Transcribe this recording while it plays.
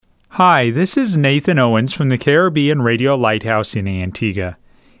Hi, this is Nathan Owens from the Caribbean Radio Lighthouse in Antigua.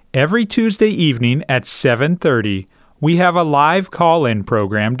 Every Tuesday evening at 7:30, we have a live call-in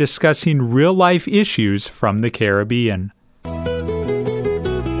program discussing real-life issues from the Caribbean.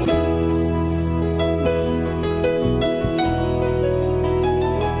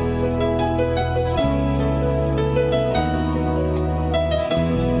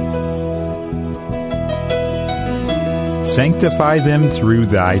 Sanctify them through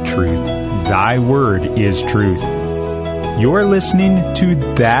thy truth. Thy word is truth. You're listening to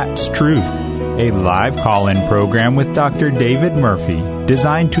That's Truth, a live call-in program with Dr. David Murphy,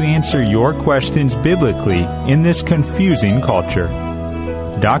 designed to answer your questions biblically in this confusing culture.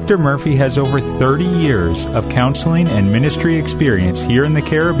 Dr. Murphy has over 30 years of counseling and ministry experience here in the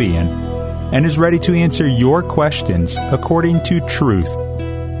Caribbean and is ready to answer your questions according to truth.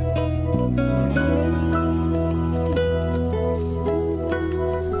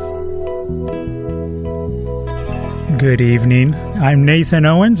 Good evening. I'm Nathan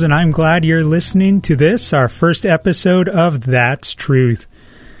Owens, and I'm glad you're listening to this, our first episode of That's Truth.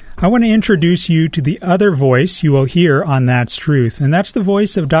 I want to introduce you to the other voice you will hear on That's Truth, and that's the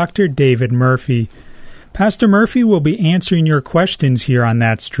voice of Dr. David Murphy. Pastor Murphy will be answering your questions here on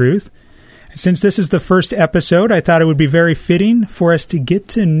That's Truth. Since this is the first episode, I thought it would be very fitting for us to get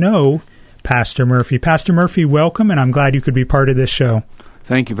to know Pastor Murphy. Pastor Murphy, welcome, and I'm glad you could be part of this show.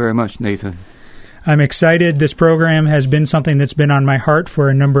 Thank you very much, Nathan. I'm excited. This program has been something that's been on my heart for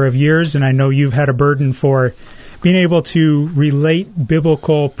a number of years, and I know you've had a burden for being able to relate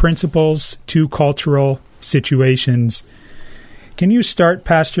biblical principles to cultural situations. Can you start,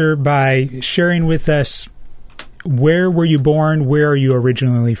 Pastor, by sharing with us where were you born? Where are you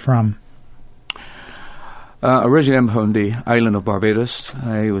originally from? Originally, I'm from the island of Barbados.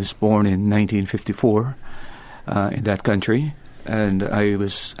 I was born in 1954 in that country, and I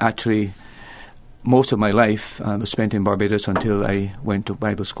was actually... most of my life was spent in Barbados until I went to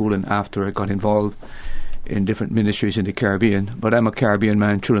Bible school and after I got involved in different ministries in the Caribbean. But I'm a Caribbean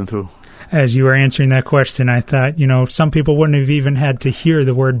man through and through. As you were answering that question, I thought, some people wouldn't have even had to hear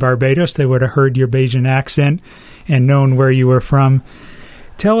the word Barbados. They would have heard your Bajan accent and known where you were from.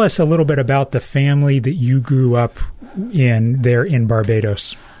 Tell us a little bit about the family that you grew up in there in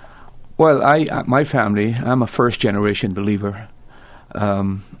Barbados. Well, my family, I'm a first-generation believer.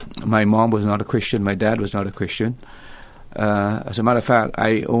 My mom was not a Christian. My dad was not a Christian. As a matter of fact,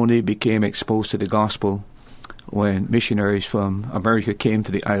 I only became exposed to the gospel when missionaries from America came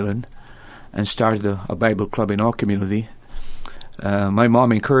to the island and started a Bible club in our community. My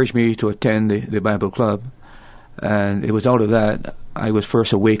mom encouraged me to attend the Bible club, and it was out of that I was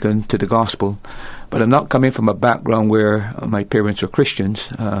first awakened to the gospel. But I'm not coming from a background where my parents were Christians.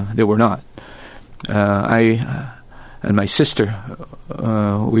 They were not. And my sister,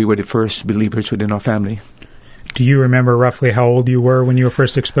 we were the first believers within our family. Do you remember roughly how old you were when you were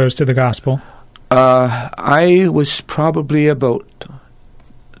first exposed to the gospel? I was probably about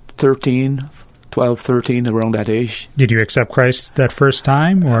 13, around that age. Did you accept Christ that first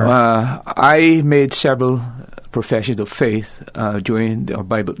time? Or I made several professions of faith during the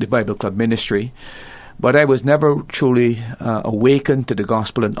Bible Club ministry, but I was never truly awakened to the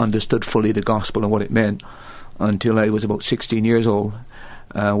gospel and understood fully the gospel and what it meant until I was about 16 years old,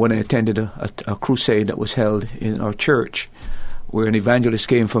 when I attended a crusade that was held in our church, where an evangelist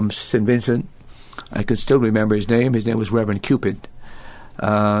came from St. Vincent. I can still remember his name. His name was Reverend Cupid.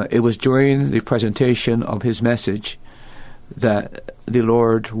 It was during the presentation of his message that the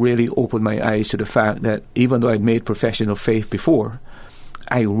Lord really opened my eyes to the fact that even though I'd made profession of faith before,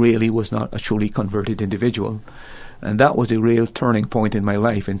 I really was not a truly converted individual. And that was the real turning point in my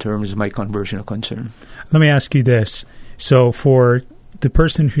life in terms of my conversion are concerned. Let me ask you this. So for the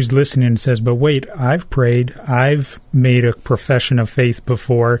person who's listening and says, but wait, I've prayed, I've made a profession of faith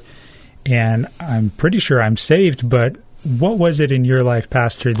before, and I'm pretty sure I'm saved, but what was it in your life,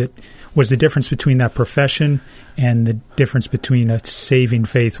 Pastor, that was the difference between that profession and the difference between a saving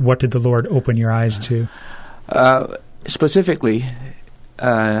faith? What did the Lord open your eyes to? Specifically,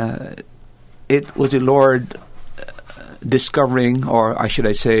 it was the Lord discovering, or I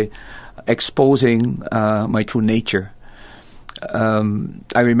should say, exposing my true nature.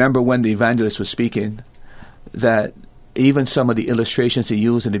 I remember when the evangelist was speaking that even some of the illustrations he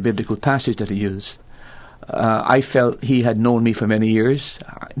used in the biblical passage that he used, I felt he had known me for many years.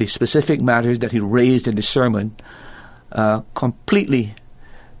 The specific matters that he raised in the sermon completely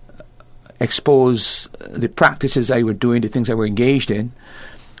exposed the practices I were doing, the things I were engaged in.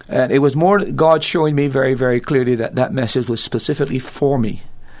 And it was more God showing me very, very clearly that message was specifically for me.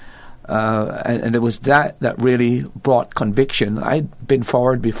 And it was that really brought conviction. I'd been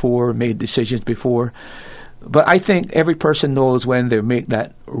forward before, made decisions before, but I think every person knows when they make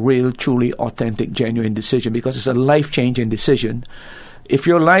that real, truly authentic, genuine decision, because it's a life-changing decision. If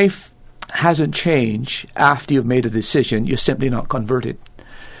your life hasn't changed after you've made a decision, you're simply not converted.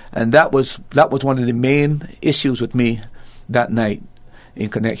 And that was one of the main issues with me that night in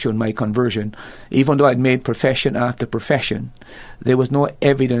connection with my conversion. Even though I'd made profession after profession, there was no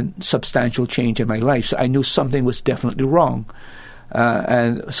evident substantial change in my life. So I knew something was definitely wrong.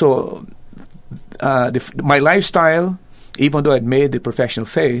 And so my lifestyle, even though I'd made the profession of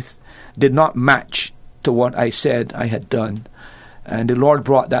faith, did not match to what I said I had done. And the Lord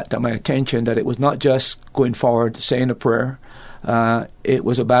brought that to my attention, that it was not just going forward, saying a prayer. It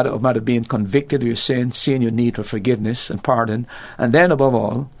was about of being convicted of your sin, seeing your need for forgiveness and pardon, and then above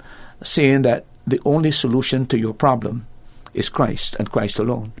all, seeing that the only solution to your problem is Christ and Christ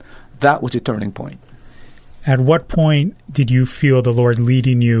alone. That was the turning point. At what point did you feel the Lord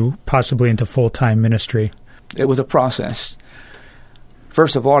leading you possibly into full-time ministry? It was a process.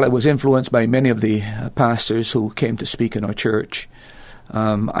 First of all, I was influenced by many of the pastors who came to speak in our church.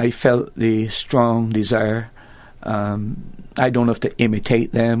 I felt the strong desire. I don't know if to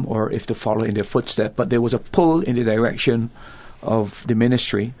imitate them or if to follow in their footsteps, but there was a pull in the direction of the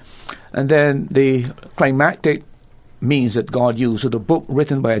ministry. And then the climactic means that God used was a book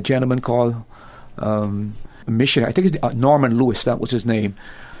written by a gentleman called missionary. I think it's Norman Lewis, that was his name.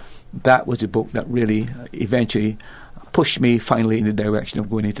 That was the book that really eventually pushed me finally in the direction of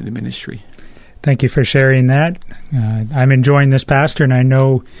going into the ministry. Thank you for sharing that. I'm enjoying this, Pastor, and I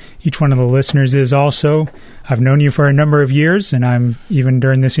know each one of the listeners is also. I've known you for a number of years, and I'm, even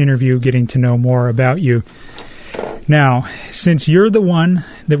during this interview, getting to know more about you. Now, since you're the one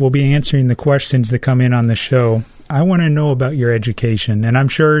that will be answering the questions that come in on the show, I want to know about your education, and I'm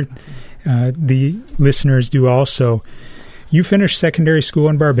sure the listeners do also. You finished secondary school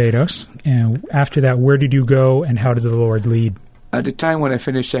in Barbados, and after that, where did you go, and how did the Lord lead? At the time when I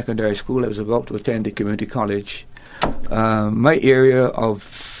finished secondary school, I was about to attend the community college. My area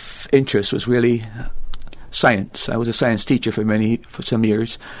of interest was really science. I was a science teacher for some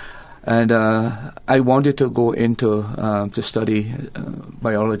years, and I wanted to go into to study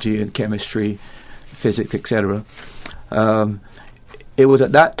biology and chemistry, physics, etc. It was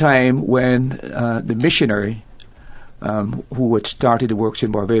at that time when the missionary who had started the works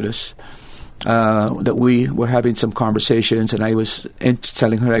in Barbados, that we were having some conversations, and I was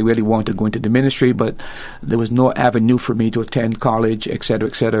telling her I really wanted to go into the ministry, but there was no avenue for me to attend college, etc.,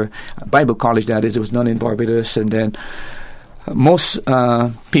 etc. Bible college, that is. There was none in Barbados. And then most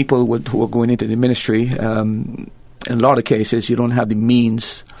people who were going into the ministry, in a lot of cases, you don't have the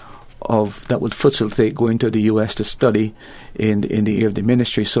means that would facilitate going to the U.S. to study in the area of the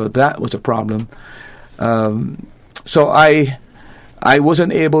ministry. So that was a problem. So I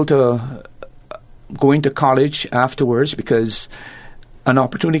wasn't able to go into college afterwards because an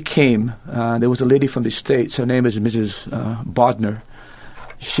opportunity came. There was a lady from the States. Her name is Mrs. Bodner.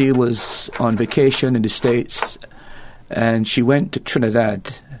 She was on vacation in the States, and she went to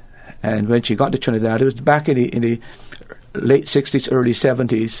Trinidad. And when she got to Trinidad, it was back in the late 60s, early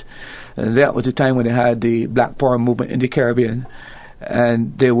 70s. And that was the time when they had the Black Power movement in the Caribbean.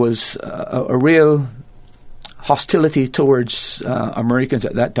 And there was a real hostility towards Americans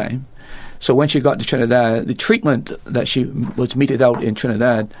at that time. So when she got to Trinidad, the treatment that she was meted out in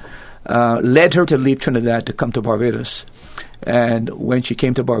Trinidad led her to leave Trinidad to come to Barbados. And when she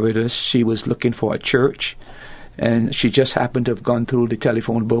came to Barbados, she was looking for a church, and she just happened to have gone through the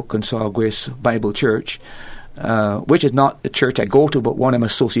telephone book and saw Grace Bible Church, which is not the church I go to, but one I'm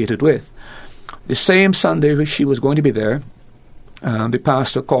associated with. The same Sunday she was going to be there, the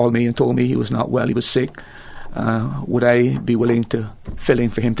pastor called me and told me he was not well, he was sick. Would I be willing to fill in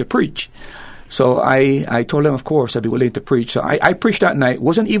for him to preach? So I told him, of course, I'd be willing to preach. So I preached that night,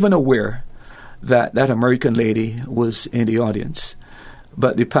 wasn't even aware that that American lady was in the audience.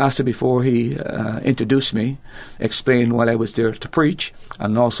 But the pastor, before he introduced me, explained why I was there to preach,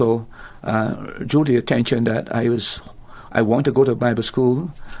 and also drew the attention that I want to go to Bible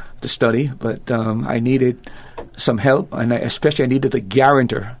school to study, but I needed some help, and especially I needed a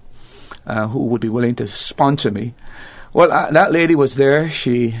guarantor who would be willing to sponsor me. Well, that lady was there.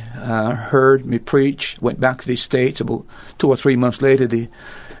 She heard me preach, went back to the States. About 2 or 3 months later, the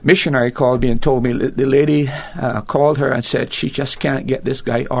missionary called me and told me the lady called her and said she just can't get this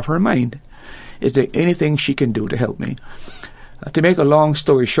guy off her mind. Is there anything she can do to help me? To make a long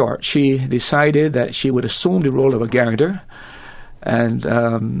story short, she decided that she would assume the role of a guarantor, and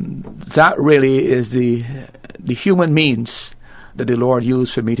that really is the human means that the Lord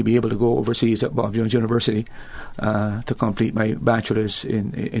used for me to be able to go overseas at Bob Jones University to complete my bachelor's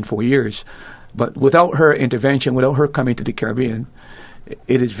in 4 years. But without her intervention, without her coming to the Caribbean,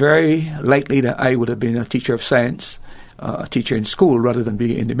 it is very likely that I would have been a teacher of science, a teacher in school rather than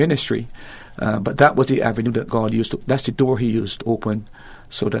being in the ministry. But that was the avenue that God used. That's the door He used to open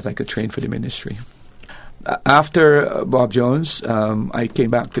so that I could train for the ministry. After Bob Jones, I came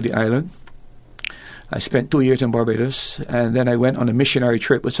back to the island. I spent 2 years in Barbados, and then I went on a missionary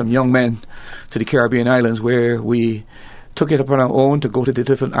trip with some young men to the Caribbean islands, where we took it upon our own to go to the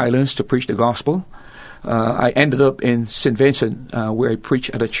different islands to preach the gospel. I ended up in St. Vincent, where I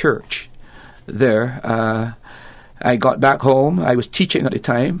preached at a church there. I got back home. I was teaching at the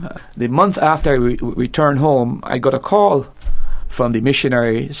time. The month after I returned home, I got a call from the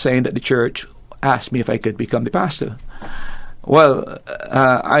missionary saying that the church asked me if I could become the pastor. Well,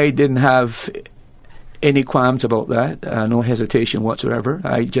 I didn't have any qualms about that, no hesitation whatsoever.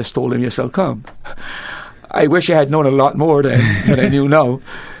 I just told him, yes, I'll come. I wish I had known a lot more than I knew now,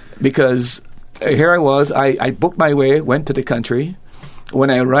 because here I was, I booked my way, went to the country. When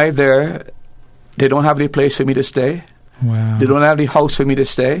I arrived there, they don't have any place for me to stay. Wow. They don't have any house for me to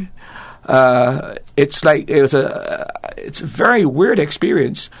stay. It's a very weird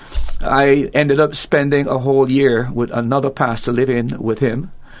experience. I ended up spending a whole year with another pastor, living with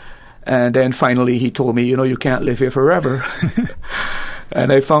him. And then finally he told me, you can't live here forever.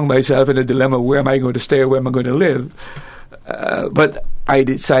 And I found myself in a dilemma: where am I going to stay, or where am I going to live? But I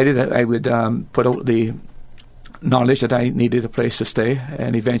decided that I would put out the knowledge that I needed a place to stay,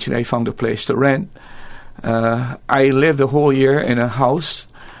 and eventually I found a place to rent. I lived a whole year in a house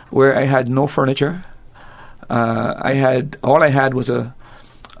where I had no furniture. All I had was a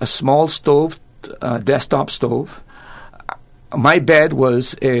small stove, desktop stove. My bed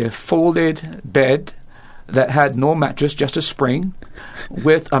was a folded bed that had no mattress, just a spring,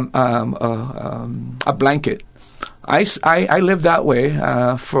 with a blanket. I lived that way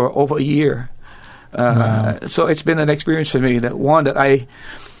for over a year. Wow. So it's been an experience for me, that I,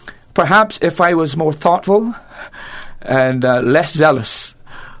 perhaps if I was more thoughtful and less zealous,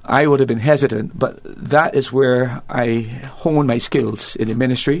 I would have been hesitant. But that is where I honed my skills in the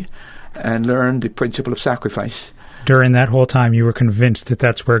ministry and learned the principle of sacrifice. During that whole time, you were convinced that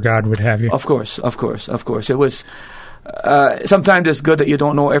that's where God would have you. Of course. It was, sometimes it's good that you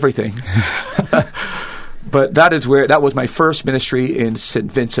don't know everything. But that was my first ministry in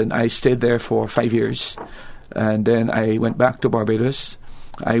St. Vincent. I stayed there for 5 years. And then I went back to Barbados.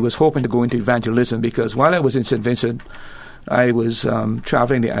 I was hoping to go into evangelism, because while I was in St. Vincent, I was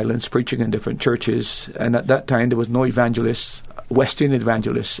traveling the islands, preaching in different churches. And at that time, there was no evangelists, Western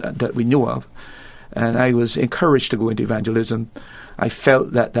evangelists that we knew of. And I was encouraged to go into evangelism. I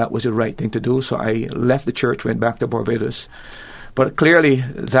felt that was the right thing to do, so I left the church, went back to Barbados. But clearly,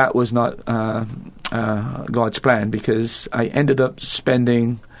 that was not God's plan, because I ended up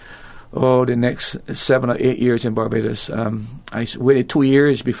spending the next 7 or 8 years in Barbados. I waited 2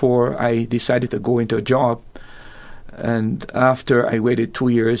 years before I decided to go into a job. And after I waited 2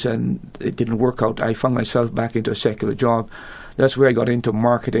 years and it didn't work out, I found myself back into a secular job. That's where I got into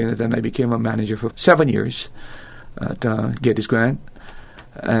marketing, and then I became a manager for 7 years at Geddes Grant.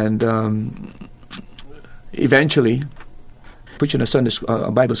 And eventually, preaching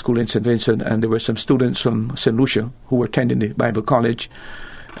a Bible school in St. Vincent, and there were some students from St. Lucia who were attending the Bible college,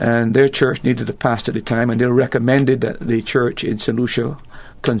 and their church needed a pastor at the time, and they recommended that the church in St. Lucia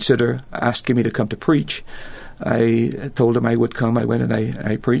consider asking me to come to preach. I told them I would come. I went and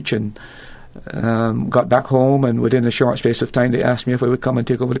I preached, and got back home, and within a short space of time they asked me if I would come and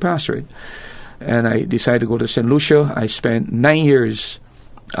take over the pastorate. And I decided to go to St. Lucia. I spent 9 years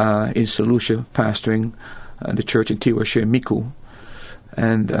in St. Lucia pastoring the church in Tiwashir, Miku.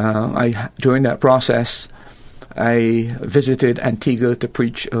 And during that process, I visited Antigua to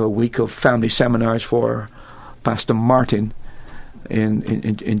preach a week of family seminars for Pastor Martin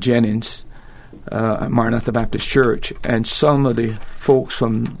in Jennings, Maranatha Baptist Church. And some of the folks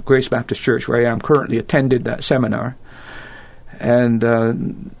from Grace Baptist Church, where I am currently, attended that seminar. And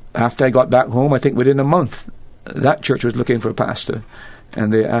after I got back home, I think within a month, that church was looking for a pastor.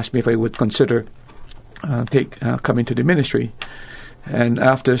 And they asked me if I would consider coming to the ministry. And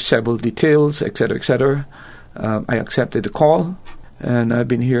after several details, etc., I accepted the call, and I've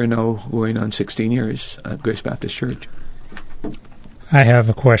been here now going on 16 years at Grace Baptist Church. I have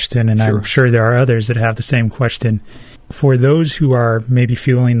a question, and Sure. I'm sure there are others that have the same question. For those who are maybe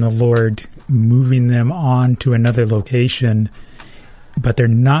feeling the Lord moving them on to another location, but they're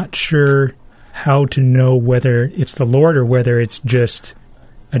not sure how to know whether it's the Lord or whether it's just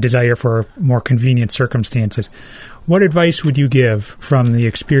a desire for more convenient circumstances. What advice would you give from the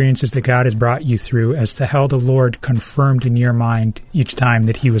experiences that God has brought you through as to how the Lord confirmed in your mind each time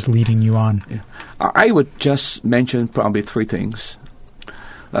that He was leading you on? Yeah. I would just mention probably three things.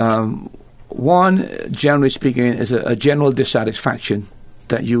 One, generally speaking, is a general dissatisfaction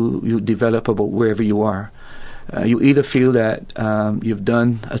that you develop about wherever you are. You either feel that you've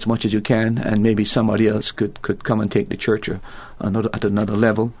done as much as you can, and maybe somebody else could come and take the church at another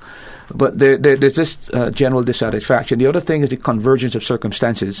level. But there's this general dissatisfaction. The other thing is the convergence of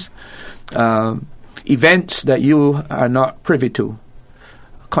circumstances. Events that you are not privy to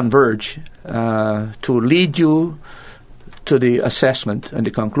converge to lead you to the assessment and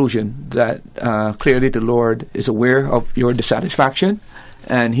the conclusion that clearly the Lord is aware of your dissatisfaction,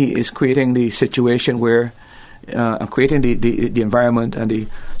 and He is creating the situation where creating the environment and the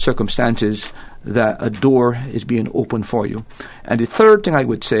circumstances that a door is being opened for you. And the third thing I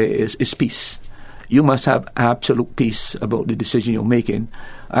would say is peace. You must have absolute peace about the decision you're making.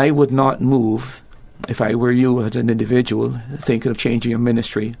 I would not move, if I were you as an individual thinking of changing your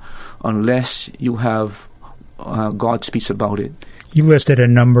ministry, unless you have God's peace about it. You listed a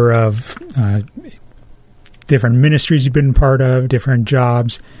number of different ministries you've been part of, different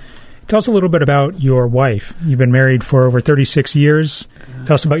jobs. Tell us a little bit about your wife. You've been married for over 36 years.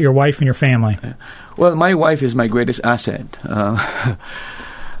 Tell us about your wife and your family. Well, my wife is my greatest asset.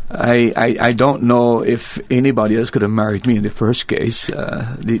 I don't know if anybody else could have married me in the first case.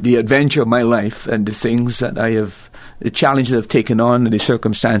 The adventure of my life and the things that the challenges I've taken on and the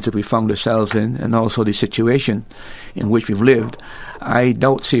circumstances we found ourselves in, and also the situation in which we've lived, I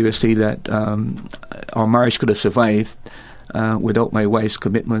doubt seriously that our marriage could have survived without my wife's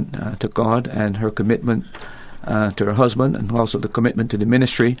commitment to God and her commitment to her husband, and also the commitment to the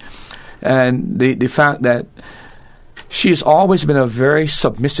ministry. And the fact that she's always been a very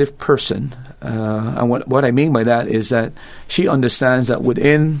submissive person. And what I mean by that is that she understands that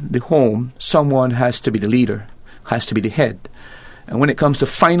within the home, someone has to be the leader, has to be the head. And when it comes to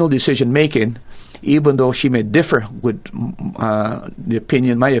final decision making, even though she may differ with my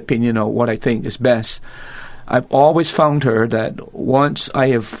opinion, or what I think is best, I've always found her that once I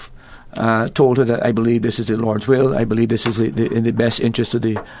have told her that I believe this is the Lord's will, I believe this is in the best interest of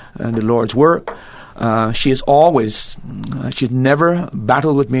the Lord's work, she has always, she's never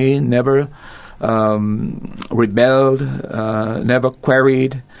battled with me, never rebelled, never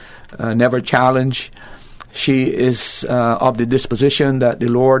queried, never challenged. She is of the disposition that the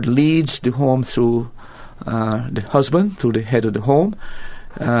Lord leads the home through the husband, through the head of the home.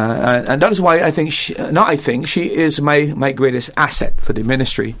 And that is why I think she is my greatest asset for the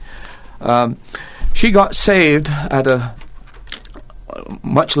ministry. She got saved at a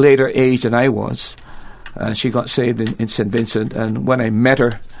much later age than I was. She got saved in St. Vincent, and when I met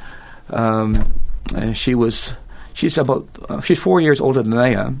her, she's 4 years older than I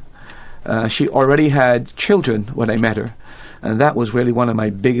am. She already had children when I met her, and that was really one of my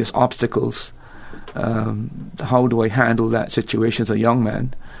biggest obstacles. How do I handle that situation as a young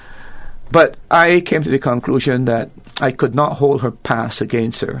man? But I came to the conclusion that I could not hold her past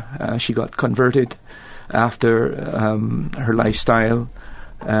against her. She got converted after her lifestyle.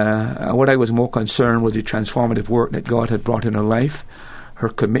 What I was more concerned was the transformative work that God had brought in her life, her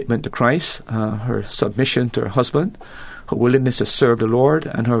commitment to Christ, her submission to her husband, her willingness to serve the Lord,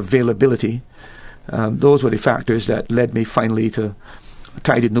 and her availability. Those were the factors that led me finally to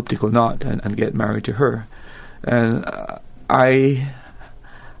tie the nuptial knot and get married to her. And I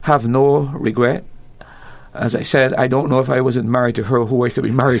have no regret. As I said, I don't know if I wasn't married to her who I could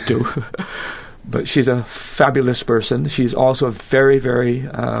be married to. But she's a fabulous person. She's also a very, very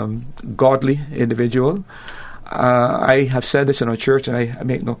godly individual. I have said this in our church, and I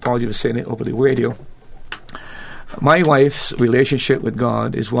make no apology for saying it over the radio. My wife's relationship with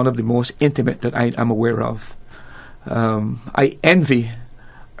God is one of the most intimate that I am aware of. I envy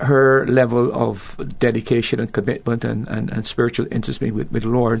her level of dedication and commitment and spiritual intimacy with the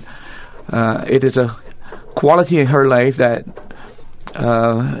Lord. It is a quality in her life that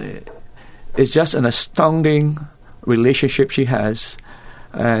is just an astounding relationship she has.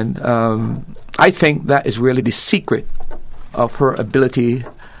 And I think that is really the secret of her ability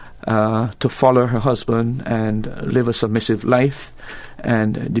to follow her husband and live a submissive life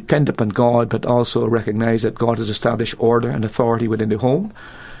and depend upon God, but also recognize that God has established order and authority within the home.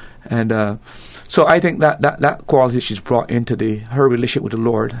 And so I think that quality she's brought into her relationship with the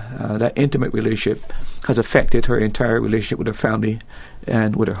Lord, that intimate relationship, has affected her entire relationship with her family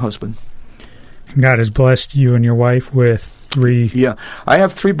and with her husband. God has blessed you and your wife with 3. Yeah, I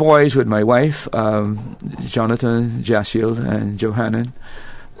have 3 boys with my wife, Jonathan, Jasiel, and Johanan.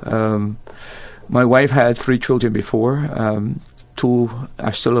 My wife had 3 children before. 2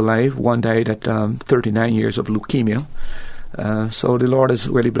 are still alive. 1 died at 39 years of leukemia. So the Lord has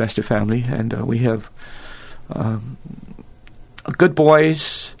really blessed the family, and we have good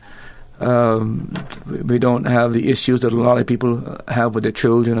boys. We don't have the issues that a lot of people have with their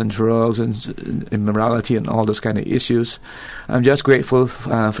children and drugs and immorality and all those kind of issues. I'm just grateful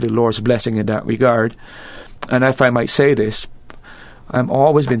for the Lord's blessing in that regard. And if I might say this, I'm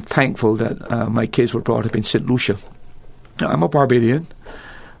always been thankful that my kids were brought up in St. Lucia. I'm a Barbadian,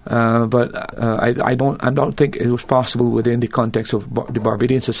 but I don't think it was possible within the context of the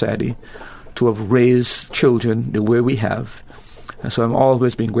Barbadian society to have raised children the way we have. And so I'm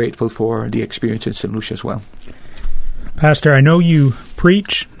always been grateful for the experience in St. Lucia as well. Pastor, I know you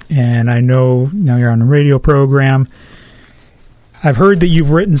preach, and I know now you're on a radio program. I've heard that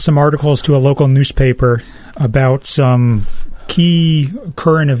you've written some articles to a local newspaper about some key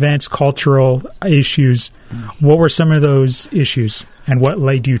current events, cultural issues. What were some of those issues, and what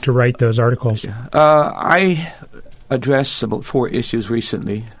led you to write those articles? I addressed about 4 issues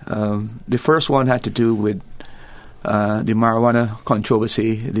recently. The first one had to do with the marijuana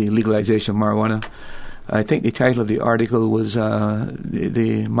controversy, the legalization of marijuana. I think the title of the article was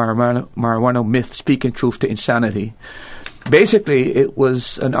the marijuana myth, speaking truth to insanity. Basically, it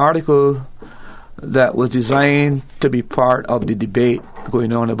was an article that was designed to be part of the debate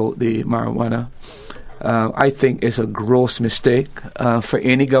going on about the marijuana. I think it's a gross mistake for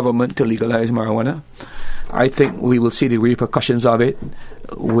any government to legalize marijuana. I think we will see the repercussions of it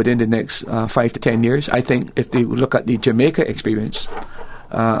within the next 5 to 10 years. I think if they look at the Jamaica experience,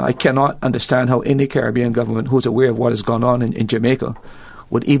 I cannot understand how any Caribbean government who's aware of what has gone on in Jamaica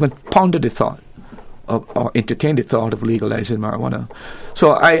would even ponder the thought or entertain the thought of legalizing marijuana.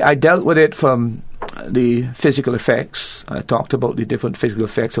 So I dealt with it from the physical effects. I talked about the different physical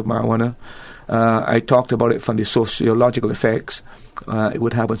effects of marijuana. I talked about it from the sociological effects it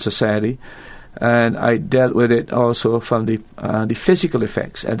would have on society. And I dealt with it also from the physical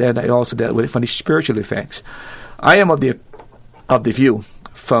effects, and then I also dealt with it from the spiritual effects. I am of the view,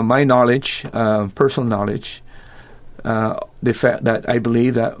 from my knowledge, personal knowledge, the fact that I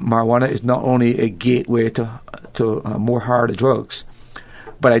believe that marijuana is not only a gateway to more harder drugs,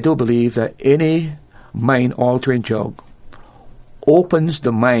 but I do believe that any mind-altering drug opens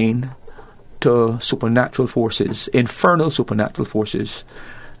the mind to supernatural forces, infernal supernatural forces,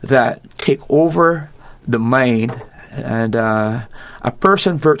 that take over the mind, and a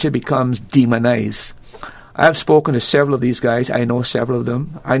person virtually becomes demonized. I've spoken to several of these guys. I know several of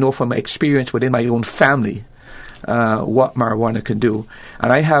them. I know from my experience within my own family what marijuana can do.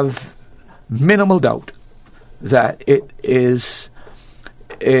 And I have minimal doubt that it is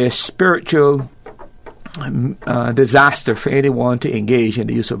a spiritual disaster for anyone to engage in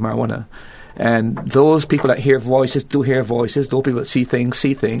the use of marijuana. And those people that hear voices do hear voices. Those people that see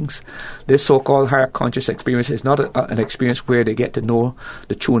things. This so-called higher conscious experience is not an experience where they get to know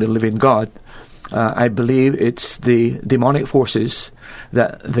the true and the living God. I believe it's the demonic forces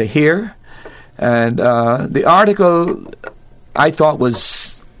that they hear. And the article, I thought,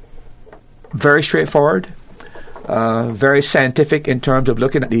 was very straightforward, very scientific in terms of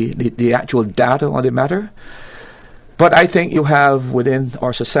looking at the actual data on the matter. But I think you have within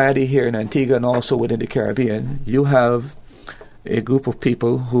our society here in Antigua and also within the Caribbean, you have a group of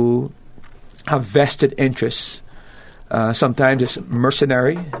people who have vested interests. Sometimes it's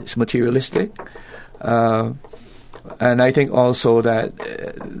mercenary, it's materialistic. And I think also that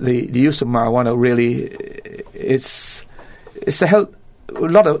the use of marijuana really, it's to help. A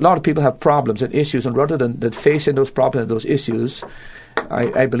lot of people have problems and issues, and rather than facing those problems and those issues,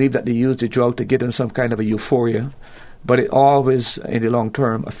 I believe that they use the drug to give them some kind of a euphoria. But it always, in the long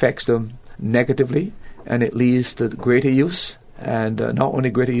term, affects them negatively, and it leads to greater use, and not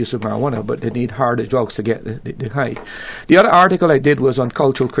only greater use of marijuana, but they need harder drugs to get the high. The other article I did was on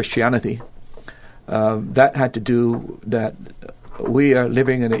cultural Christianity. That had to do that we are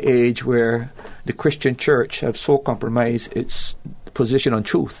living in an age where the Christian church have so compromised its position on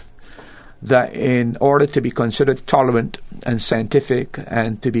truth that in order to be considered tolerant and scientific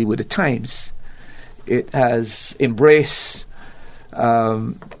and to be with the times, it has embraced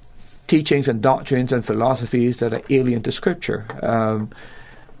teachings and doctrines and philosophies that are alien to Scripture.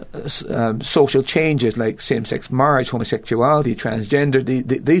 Social changes like same-sex marriage, homosexuality, transgender,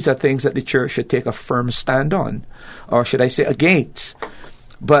 these are things that the church should take a firm stand on, or should I say against.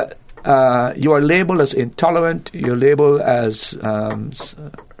 But you are labeled as intolerant, you're labeled as a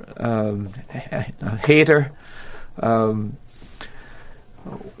hater.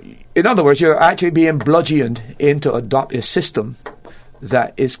 In other words, you're actually being bludgeoned into adopt a system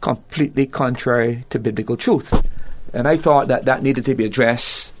that is completely contrary to biblical truth. And I thought that needed to be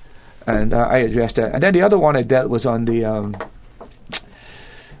addressed, and I addressed that. And then the other one I dealt was on the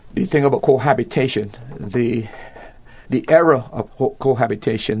thing about cohabitation, the error of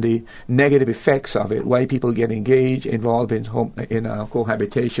cohabitation, the negative effects of it, why people get engaged, involved in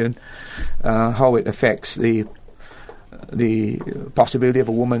cohabitation, how it affects the possibility of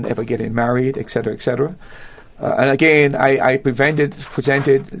a woman ever getting married, etc., etc. And again, I presented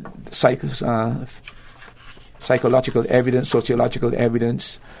psychological evidence, sociological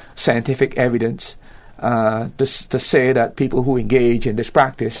evidence, scientific evidence to say that people who engage in this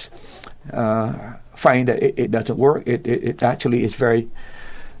practice find that it doesn't work. It actually is very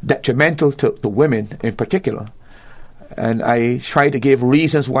detrimental to women in particular. And I try to give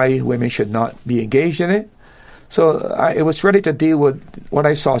reasons why women should not be engaged in it. So it was ready to deal with what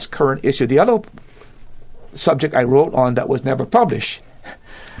I saw as current issue. The other subject I wrote on that was never published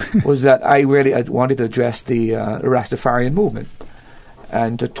was that I wanted to address the Rastafarian movement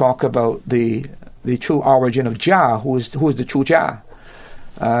and to talk about the true origin of Jah, who is the true Jah.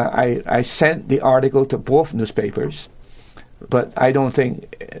 I sent the article to both newspapers, but neither of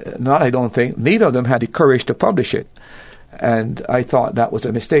them had the courage to publish it. And I thought that was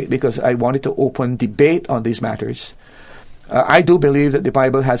a mistake because I wanted to open debate on these matters. I do believe that the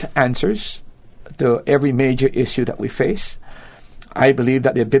Bible has answers to every major issue that we face. I believe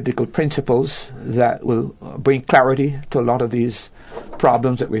that there are biblical principles that will bring clarity to a lot of these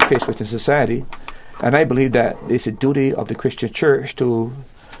problems that we face within society. And I believe that it's a duty of the Christian church to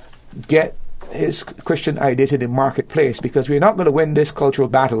get his Christian ideas in the marketplace, because we're not going to win this cultural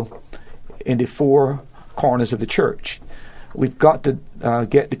battle in the four corners of the church. We've got to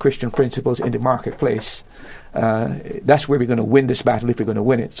get the Christian principles in the marketplace. That's where we're going to win this battle if we're going to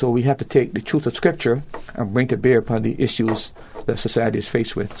win it. So we have to take the truth of Scripture and bring to bear upon the issues that society is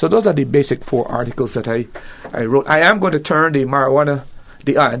faced with. So those are the basic 4 articles that I wrote. I am going to turn the marijuana,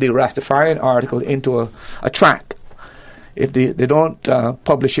 the Rastafarian article into a tract. If they don't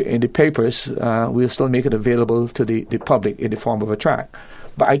publish it in the papers, we'll still make it available to the public in the form of a tract.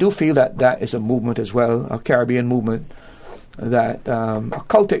 But I do feel that is a movement as well, a Caribbean movement, a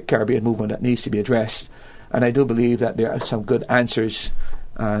cultic Caribbean movement that needs to be addressed. And I do believe that there are some good answers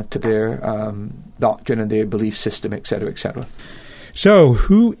to their doctrine and their belief system, etc., etc. So,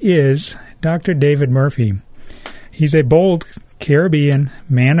 who is Dr. David Murphy? He's a bold Caribbean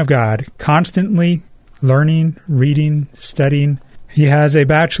man of God, constantly learning, reading, studying. He has a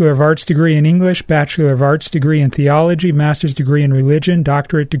Bachelor of Arts degree in English, Bachelor of Arts degree in Theology, Master's degree in Religion,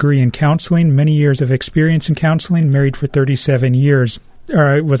 Doctorate degree in Counseling, many years of experience in counseling, married for 37 years.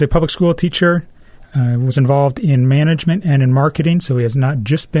 Was a public school teacher, was involved in management and in marketing, so he has not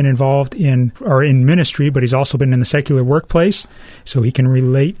just been involved in ministry, but he's also been in the secular workplace, so he can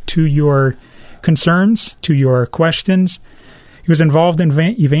relate to your concerns, to your questions. He was involved in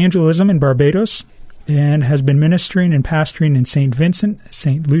evangelism in Barbados and has been ministering and pastoring in St. Vincent,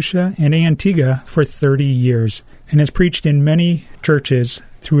 St. Lucia, and Antigua for 30 years, and has preached in many churches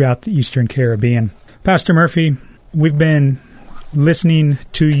throughout the Eastern Caribbean. Pastor Murphy, we've been listening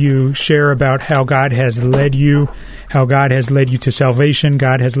to you share about how God has led you to salvation,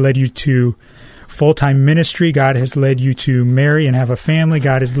 God has led you to full-time ministry, God has led you to marry and have a family,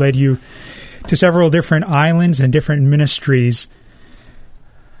 God has led you to several different islands and different ministries.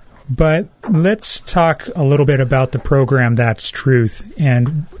 But let's talk a little bit about the program That's Truth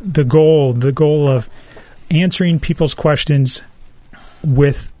and the goal of answering people's questions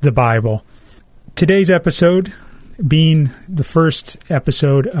with the Bible. Today's episode, being the first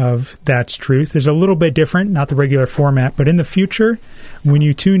episode of That's Truth, is a little bit different, not the regular format, but in the future, when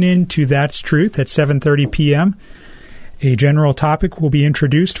you tune in to That's Truth at 7:30 p.m., a general topic will be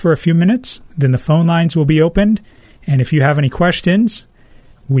introduced for a few minutes, then the phone lines will be opened, and if you have any questions,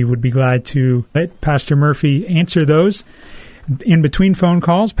 we would be glad to let Pastor Murphy answer those. In between phone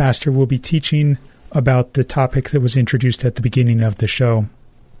calls, Pastor will be teaching about the topic that was introduced at the beginning of the show.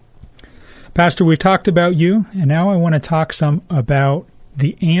 Pastor, we've talked about you, and now I want to talk some about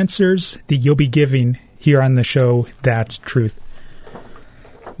the answers that you'll be giving here on the show, That's Truth.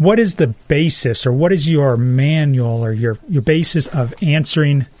 What is the basis, or what is your manual, or your basis of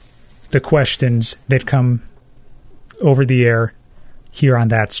answering the questions that come over the air here on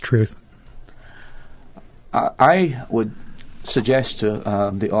That's Truth? I would suggest to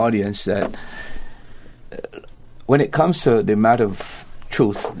the audience that when it comes to the matter of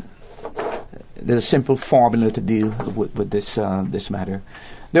truth, there's a simple formula to deal with this matter.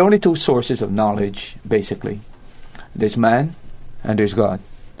 There are only 2 sources of knowledge, basically. There's man and there's God.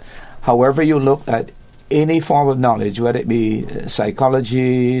 However you look at any form of knowledge, whether it be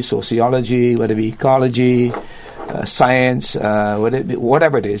psychology, sociology, whether it be ecology, science,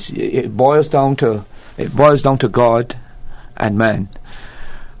 whatever it is, it boils down to God and man.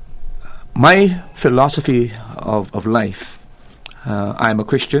 My philosophy of life, I'm a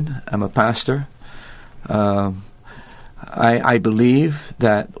Christian, I'm a pastor. I believe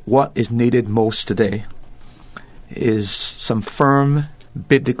that what is needed most today is some firm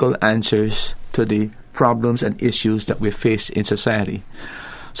biblical answers to the problems and issues that we face in society.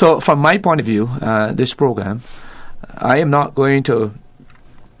 So from my point of view, this program, I am not going to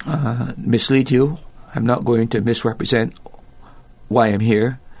mislead you. I'm not going to misrepresent why I'm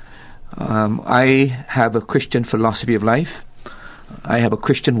here. I have a Christian philosophy of life. I have a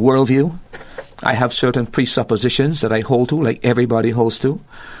Christian worldview. I have certain presuppositions that I hold to, like everybody holds to.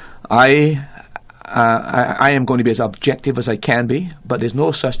 I am going to be as objective as I can be, but there's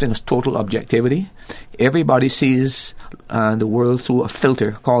no such thing as total objectivity. Everybody sees the world through a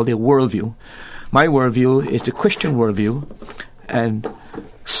filter called a worldview. My worldview is the Christian worldview, and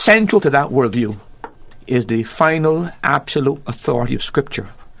central to that worldview is the final absolute authority of Scripture.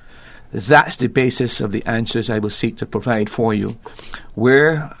 That's the basis of the answers I will seek to provide for you.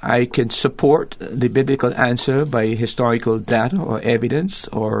 Where I can support the biblical answer by historical data or evidence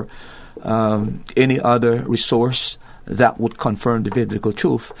or any other resource that would confirm the biblical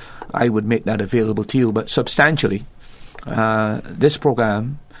truth, I would make that available to you. But substantially, this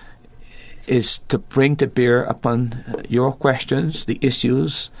program is to bring to bear upon your questions, the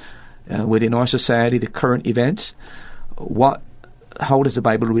issues within our society, the current events. How does the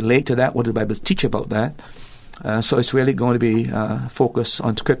Bible relate to that? What does the Bible teach about that? So it's really going to be focused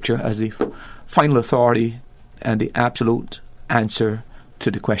on Scripture as the final authority and the absolute answer to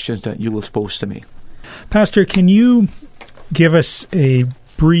the questions that you will pose to me. Pastor, can you give us a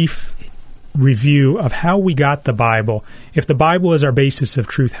brief review of how we got the Bible? If the Bible is our basis of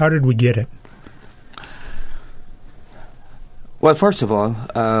truth, how did we get it? Well, first of all,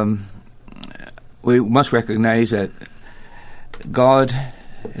 we must recognize that God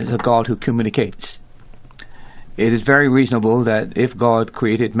is a God who communicates. It is very reasonable that if God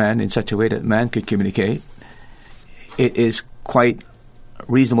created man in such a way that man could communicate, it is quite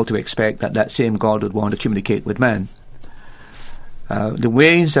reasonable to expect that that same God would want to communicate with man. The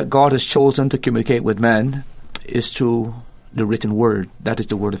ways that God has chosen to communicate with man is through the written word. That is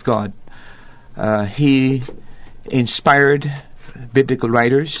the word of God. He inspired biblical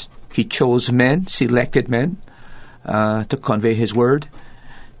writers. He chose men, selected men, to convey his word.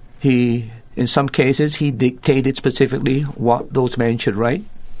 In some cases, he dictated specifically what those men should write.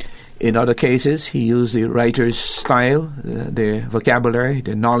 In other cases, he used the writer's style, their vocabulary,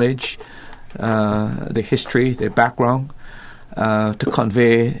 their knowledge, the history, their background, to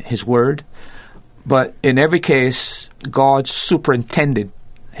convey his word. But in every case, God superintended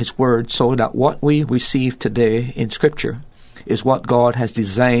his word so that what we receive today in Scripture is what God has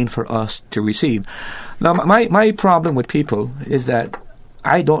designed for us to receive. Now, my problem with people is that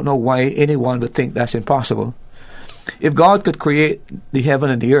I don't know why anyone would think that's impossible. If God could create the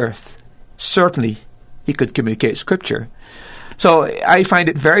heaven and the earth, certainly He could communicate Scripture. So I find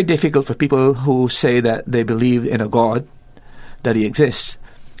it very difficult for people who say that they believe in a God, that He exists,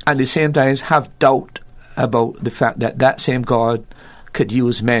 and at the same time have doubt about the fact that that same God could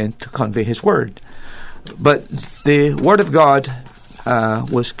use men to convey His word. But the Word of God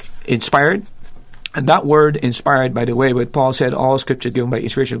was inspired, and that word inspired, by the way, when Paul said all Scripture given by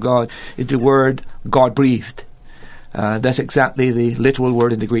inspiration of God, is the word God breathed. That's exactly the literal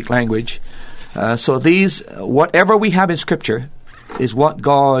word in the Greek language. So whatever we have in Scripture is what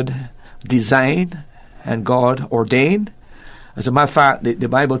God designed and God ordained. As a matter of fact, the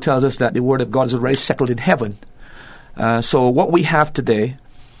Bible tells us that the Word of God is already settled in heaven. So what we have today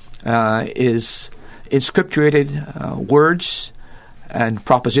is inscripturated words and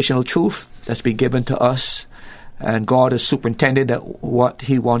propositional truth that's been given to us, and God has superintended that what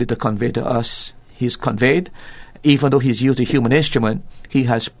He wanted to convey to us, He's conveyed. Even though He's used a human instrument, He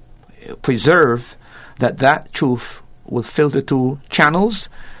has preserved that truth will filter through channels,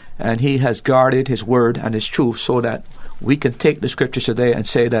 and He has guarded His word and His truth so that we can take the Scriptures today and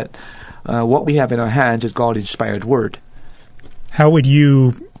say that what we have in our hands is God-inspired word. How would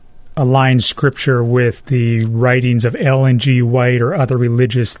you align Scripture with the writings of Ellen G. White or other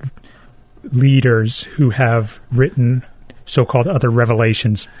religious leaders who have written so-called other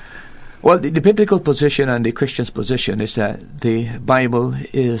revelations? Well, the biblical position and the Christian's position is that the Bible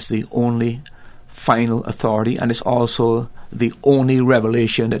is the only final authority, and it's also the only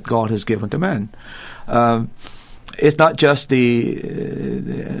revelation that God has given to man. It's not just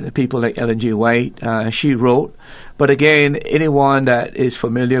the people like Ellen G. White. She wrote. But again, anyone that is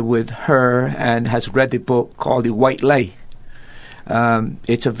familiar with her and has read the book called The White Lie,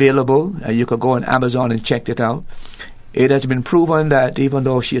 it's available. You can go on Amazon and check it out. It has been proven that even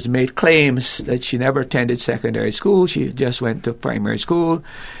though she has made claims that she never attended secondary school, she just went to primary school,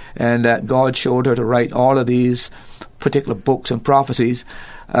 and that God showed her to write all of these particular books and prophecies.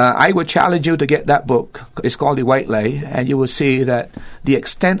 I would challenge you to get that book. It's called The White Lie, and you will see that the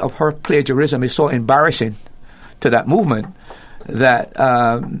extent of her plagiarism is so embarrassing to that movement that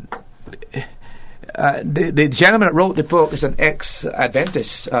the gentleman that wrote the book is an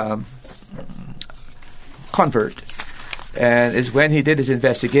ex-Adventist convert. And it's when he did his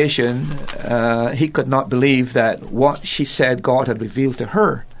investigation, he could not believe that what she said God had revealed to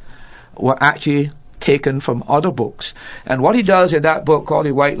her were actually taken from other books. And what he does in that book called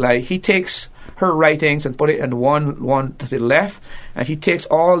The White Lie, he takes her writings and put it in one to the left, and he takes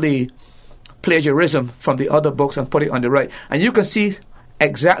all the plagiarism from the other books and put it on the right. And you can see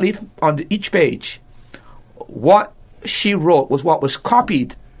exactly on each page what she wrote was what was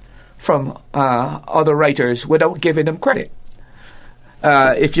copied from other writers without giving them credit.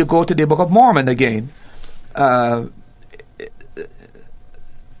 If you go to the Book of Mormon again,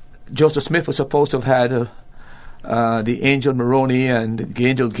 Joseph Smith was supposed to have had the angel Moroni and the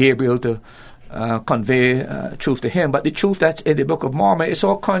angel Gabriel to convey truth to him, but the truth that's in the Book of Mormon is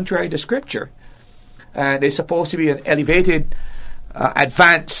so contrary to Scripture, and it's supposed to be an elevated,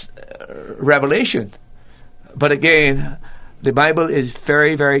 advanced revelation. But again, the Bible is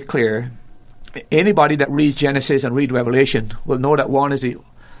very, very clear. Anybody that reads Genesis and reads Revelation will know that one is the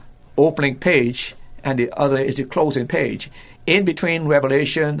opening page and the other is the closing page. In between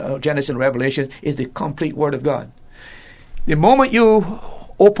Genesis and Revelation is the complete Word of God. The moment you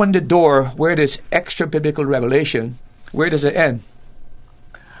open the door where there's extra biblical revelation, where does it end?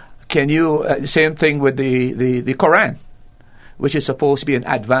 Can you, same thing with the Quran, which is supposed to be an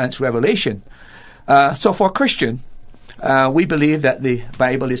advanced revelation. So for a Christian, we believe that the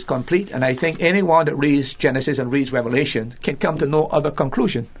Bible is complete, and I think anyone that reads Genesis and reads Revelation can come to no other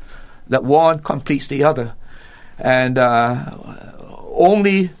conclusion, that one completes the other. And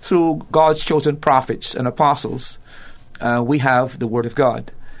only through God's chosen prophets and apostles we have the Word of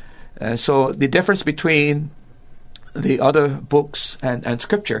God. So the difference between the other books and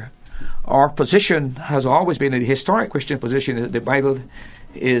Scripture, our position has always been, the historic Christian position, that the Bible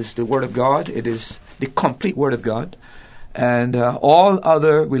is the Word of God. It is the complete Word of God. And all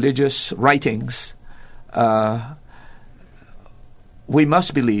other religious writings, we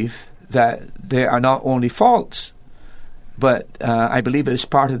must believe that they are not only false, but I believe it is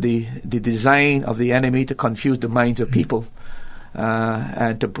part of the design of the enemy to confuse the minds of people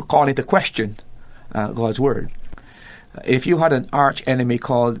and to call into question God's Word. If you had an arch enemy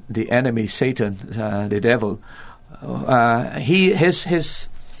called the enemy, Satan, the devil, his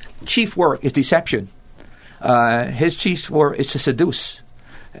chief work is deception. His chief work is to seduce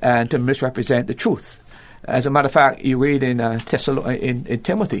and to misrepresent the truth. As a matter of fact, you read in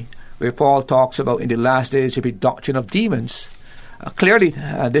Timothy, where Paul talks about in the last days there will be doctrine of demons. Clearly,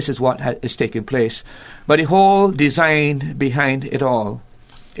 this is what is taking place. But the whole design behind it all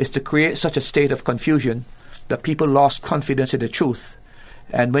is to create such a state of confusion that people lost confidence in the truth.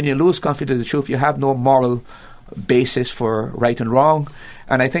 And when you lose confidence in the truth, you have no moral basis for right and wrong.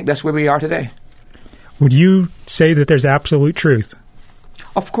 And I think that's where we are today. Would you say that there's absolute truth?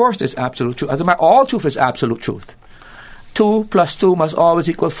 Of course there's absolute truth. As a matter, all truth is absolute truth. 2 + 2 must always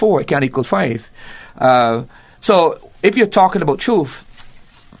equal 4. It can't equal 5. So if you're talking about truth,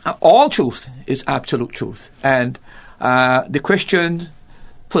 all truth is absolute truth. And the Christian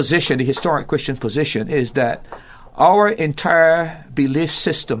position, the historic Christian position, is that our entire belief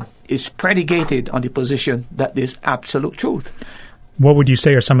system is predicated on the position that there's absolute truth. What would you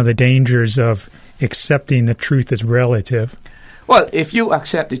say are some of the dangers of accepting the truth as relative? Well, if you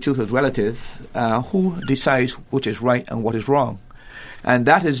accept the truth as relative, who decides which is right and what is wrong? And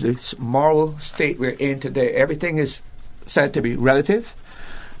that is the moral state we're in today. Everything is said to be relative.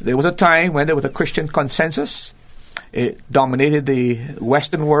 There was a time when there was a Christian consensus. It dominated the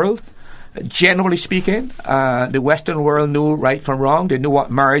Western world. Generally speaking, the Western world knew right from wrong. They knew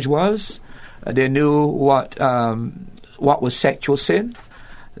what marriage was. They knew what was sexual sin.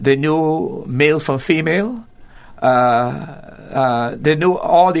 They knew male from female. They knew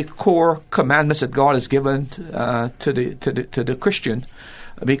all the core commandments that God has given to the Christian,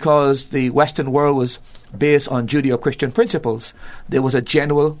 because the Western world was based on Judeo-Christian principles. There was a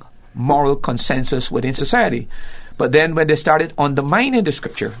general moral consensus within society. But then when they started undermining the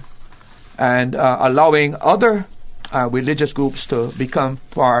Scripture and allowing other religious groups to become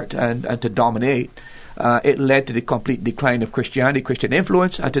part and to dominate. It led to the complete decline of Christianity, Christian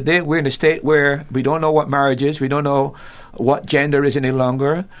influence. And today we're in a state where we don't know what marriage is. We don't know what gender is any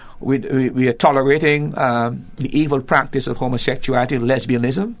longer. We are tolerating the evil practice of homosexuality,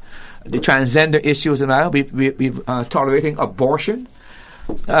 lesbianism, the transgender issues, and all. We're tolerating abortion.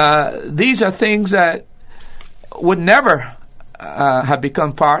 These are things that would never have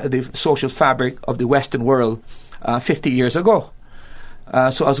become part of the social fabric of the Western world 50 years ago.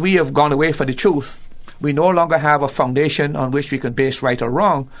 So as we have gone away from the truth, we no longer have a foundation on which we can base right or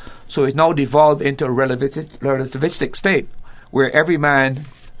wrong. So it's now devolved into a relativistic state where every man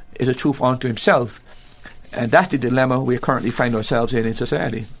is a truth unto himself. And that's the dilemma we currently find ourselves in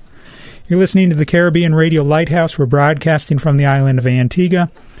society. You're listening to the Caribbean Radio Lighthouse. We're broadcasting from the island of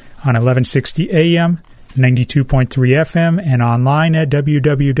Antigua on 1160 AM, 92.3 FM, and online at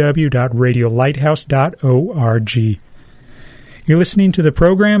www.radiolighthouse.org. You're listening to the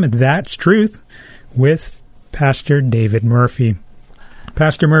program That's Truth with Pastor David Murphy.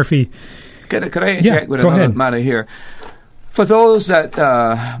 Pastor Murphy. Could I interject with another matter here? For those that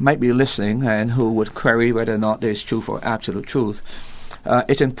might be listening and who would query whether or not there's truth or absolute truth,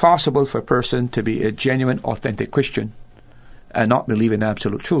 it's impossible for a person to be a genuine, authentic Christian and not believe in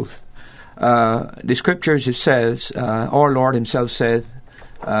absolute truth. The scriptures, it says, our Lord himself said,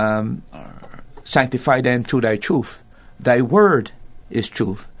 sanctify them through thy truth. Thy word is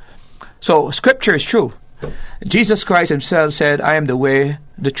truth. So scripture is true. Jesus Christ himself said, I am the way,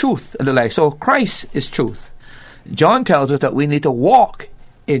 the truth, and the life. So Christ is truth. John tells us that we need to walk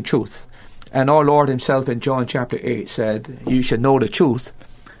in truth. And our Lord himself in John chapter 8 said, you should know the truth,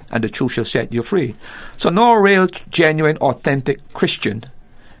 and the truth shall set you free. So no real, genuine, authentic Christian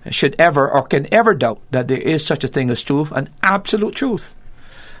should ever or can ever doubt that there is such a thing as truth and absolute truth.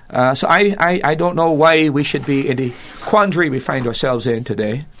 So I don't know why we should be in the quandary we find ourselves in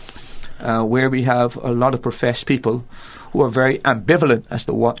today, where we have a lot of professed people who are very ambivalent as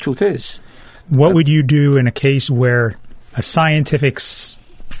to what truth is. What would you do in a case where a scientific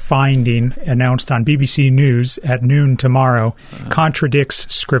finding announced on BBC News at noon tomorrow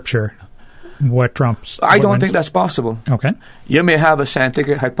contradicts Scripture? What trumps? I don't think that's possible. Okay. You may have a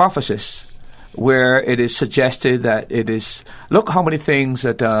scientific hypothesis where it is suggested that it is, look how many things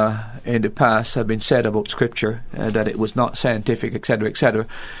that in the past have been said about Scripture, that it was not scientific, etc.,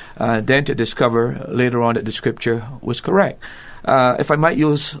 then to discover later on that the Scripture was correct. If I might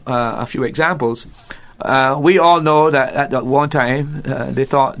use a few examples, we all know that at one time they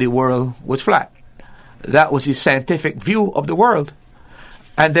thought the world was flat. That was the scientific view of the world.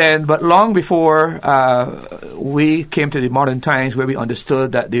 And then, but long before we came to the modern times where we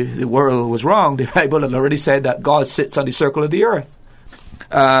understood that the world was wrong, the Bible had already said that God sits on the circle of the earth.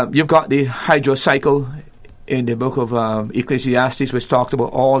 You've got the hydrocycle in the book of Ecclesiastes, which talks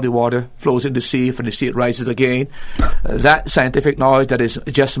about all the water flows into the sea, from the sea it rises again. That scientific knowledge that is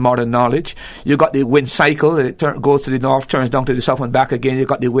just modern knowledge. You've got the wind cycle, it goes to the north, turns down to the south and back again. You've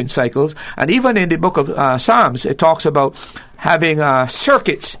got the wind cycles. And even in the book of Psalms, it talks about having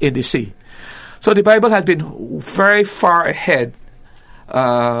circuits in the sea. So the Bible has been very far ahead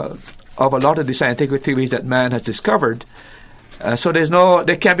of a lot of the scientific theories that man has discovered. So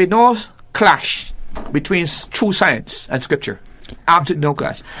there can be no clash between true science and Scripture. Absolutely no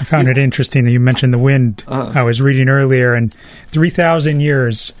clash. I found it interesting that you mentioned the wind. I was reading earlier, and 3,000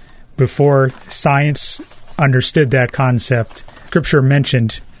 years before science understood that concept, Scripture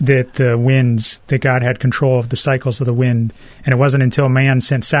mentioned that the winds, that God had control of the cycles of the wind, and it wasn't until man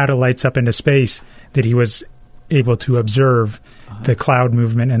sent satellites up into space that he was able to observe the cloud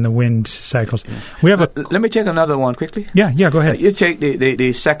movement and the wind cycles. We have let me take another one quickly. Yeah, go ahead. You take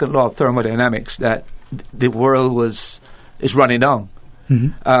the second law of thermodynamics, that the world is running down.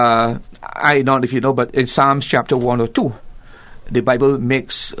 Mm-hmm. I don't know if you know, but in Psalms chapter 102, the Bible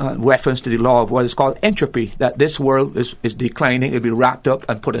makes reference to the law of what is called entropy, that this world is declining, it'll be wrapped up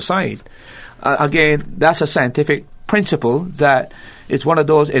and put aside. Again, that's a scientific principle that is one of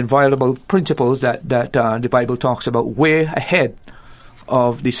those inviolable principles that the Bible talks about, way ahead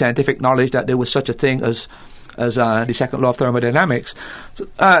of the scientific knowledge that there was such a thing as the second law of thermodynamics. So,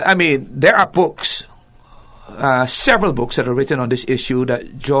 there are books, several books that are written on this issue that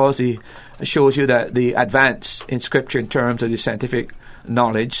shows you that the advance in Scripture in terms of the scientific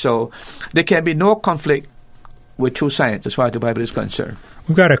knowledge. So there can be no conflict with true science as far as the Bible is concerned.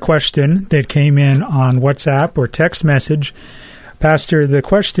 We've got a question that came in on WhatsApp or text message. Pastor, the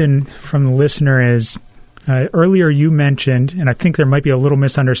question from the listener is, earlier you mentioned, and I think there might be a little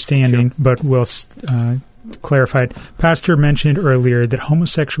misunderstanding, but we'll clarified. Pastor mentioned earlier that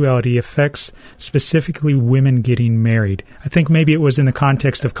homosexuality affects specifically women getting married. I think maybe it was in the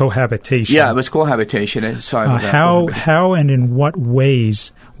context of cohabitation. Yeah, it was cohabitation. Sorry about that. How and in what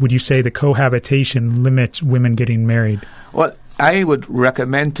ways would you say the cohabitation limits women getting married? Well, I would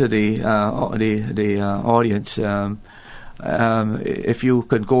recommend to the audience, if you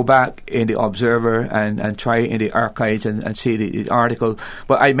could go back in the Observer and try in the archives and see the article.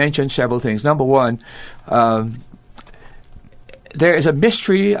 But I mentioned several things. Number one, there is a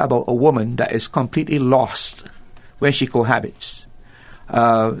mystery about a woman that is completely lost when she cohabits.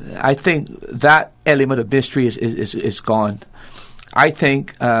 I think that element of mystery is gone. I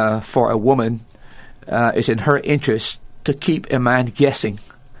think for a woman, it's in her interest to keep a man guessing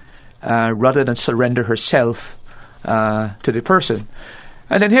rather than surrender herself to the person.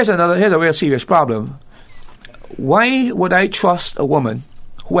 And then here's a real serious problem. Why would I trust a woman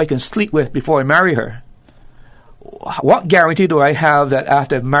who I can sleep with before I marry her? What guarantee do I have that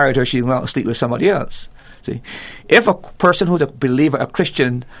after I've married her she will not sleep with somebody else? See, if a person who's a believer, a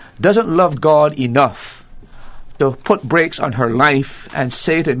Christian, doesn't love God enough to put brakes on her life and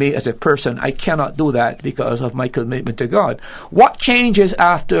say to me as a person, I cannot do that because of my commitment to God, what changes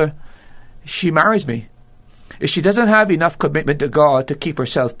after she marries me? If she doesn't have enough commitment to God to keep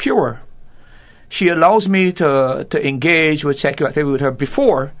herself pure, she allows me to engage with sexual activity with her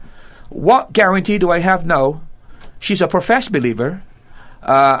before, what guarantee do I have now? She's a professed believer.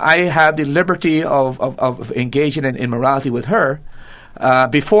 I have the liberty of engaging in immorality with her.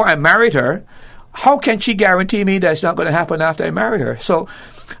 Before I married her, how can she guarantee me that it's not going to happen after I marry her? So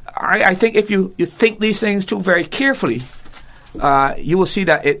I think if you think these things through very carefully, you will see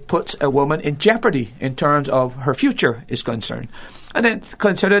that it puts a woman in jeopardy in terms of her future is concerned. And then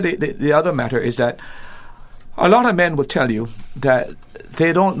consider the other matter is that a lot of men will tell you that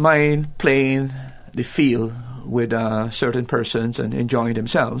they don't mind playing the field with certain persons and enjoying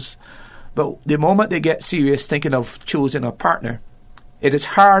themselves. But the moment they get serious thinking of choosing a partner, it is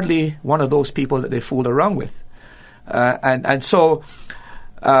hardly one of those people that they fool around with. And so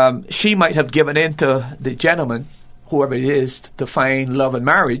she might have given in to the gentleman, whoever it is, to find love and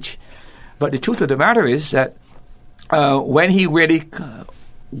marriage. But the truth of the matter is that when he really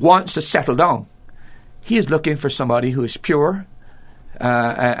wants to settle down, he is looking for somebody who is pure.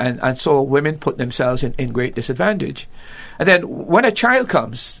 And so women put themselves in great disadvantage. And then when a child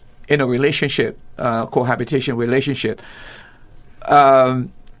comes in a relationship, cohabitation relationship, that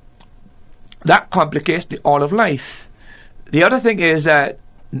complicates all of life. The other thing is that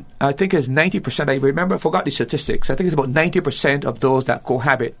I think it's 90%, I forgot the statistics, I think it's about 90% of those that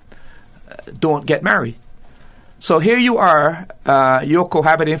cohabit don't get married. So here you are, you're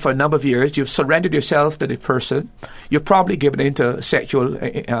cohabiting for a number of years, you've surrendered yourself to the person, you're probably given into sexual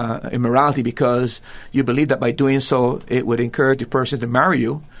immorality because you believe that by doing so it would encourage the person to marry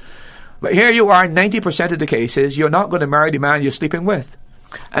you. But here you are, 90% of the cases, you're not going to marry the man you're sleeping with.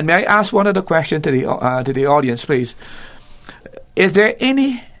 And may I ask one other question to the audience, please? Is there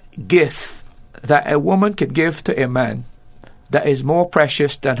any gift that a woman can give to a man that is more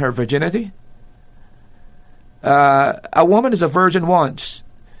precious than her virginity? A woman is a virgin once,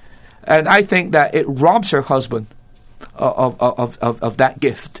 and I think that it robs her husband of that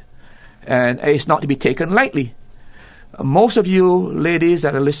gift, and it's not to be taken lightly. Most of you ladies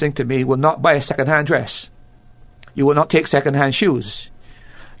that are listening to me will not buy a second-hand dress. You will not take second-hand shoes.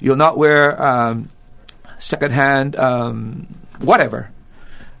 You'll not wear second-hand whatever.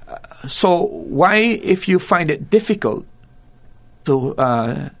 So why, if you find it difficult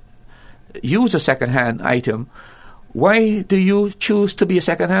to use a second-hand item, why do you choose to be a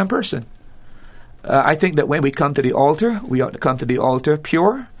second-hand person? I think that when we come to the altar, we ought to come to the altar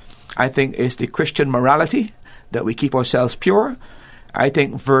pure. I think it's the Christian morality that we keep ourselves pure. I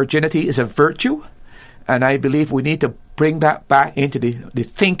think virginity is a virtue, and I believe we need to bring that back into the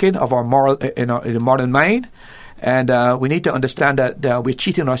thinking of our moral in the modern mind. And we need to understand that we're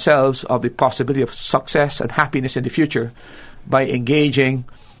cheating ourselves of the possibility of success and happiness in the future by engaging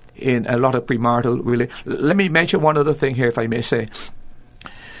in a lot of premarital relations. Let me mention one other thing here, if I may say.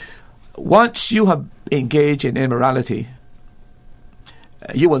 Once you have engaged in immorality,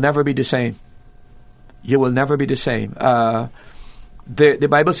 you will never be the same. You will never be the same. The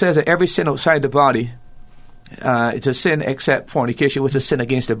Bible says that every sin outside the body, it's a sin except fornication, which is a sin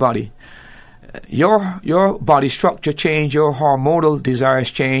against the body. Your body structure change, your hormonal desires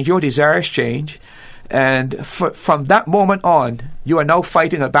change, your desires change, and from that moment on, you are now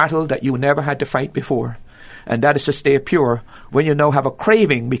fighting a battle that you never had to fight before, and that is to stay pure. When you now have a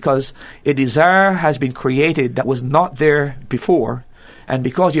craving because a desire has been created that was not there before, and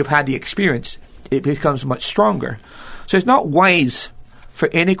because you've had the experience, it becomes much stronger. So it's not wise for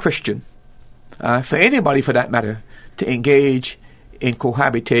any Christian, for anybody for that matter, to engage in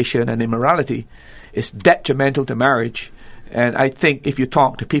cohabitation and immorality. It's detrimental to marriage. And I think if you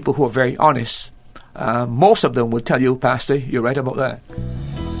talk to people who are very honest, most of them will tell you, Pastor, you're right about that.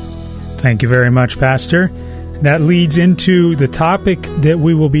 Thank you very much, Pastor. That leads into the topic that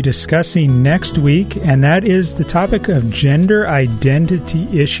we will be discussing next week, and that is the topic of gender identity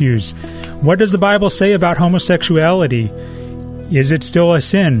issues. What does the Bible say about homosexuality? Is it still a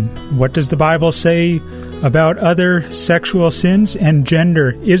sin? What does the Bible say about other sexual sins and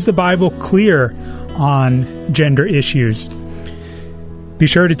gender? Is the Bible clear on gender issues? Be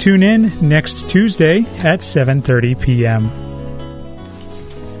sure to tune in next Tuesday at 7:30 p.m.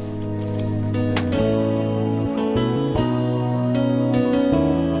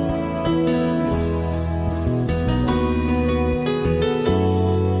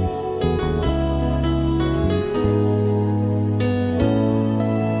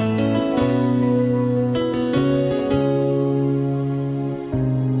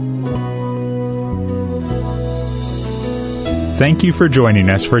 Thank you for joining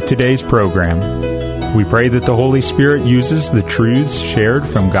us for today's program. We pray that the Holy Spirit uses the truths shared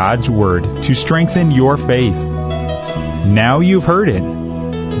from God's Word to strengthen your faith. Now you've heard it.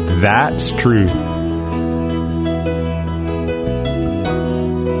 That's truth.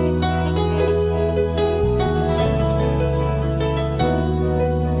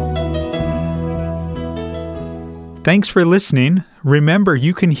 Thanks for listening. Remember,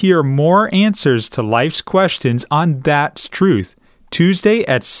 you can hear more answers to life's questions on That's Truth, Tuesday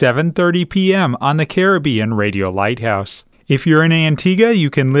at 7:30 p.m. on the Caribbean Radio Lighthouse. If you're in Antigua,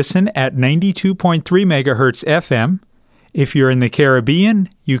 you can listen at 92.3 megahertz FM. If you're in the Caribbean,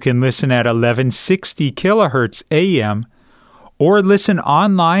 you can listen at 1160 kilohertz AM, or listen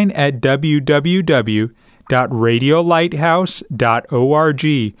online at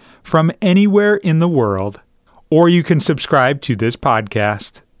www.radiolighthouse.org from anywhere in the world. Or you can subscribe to this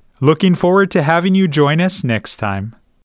podcast. Looking forward to having you join us next time.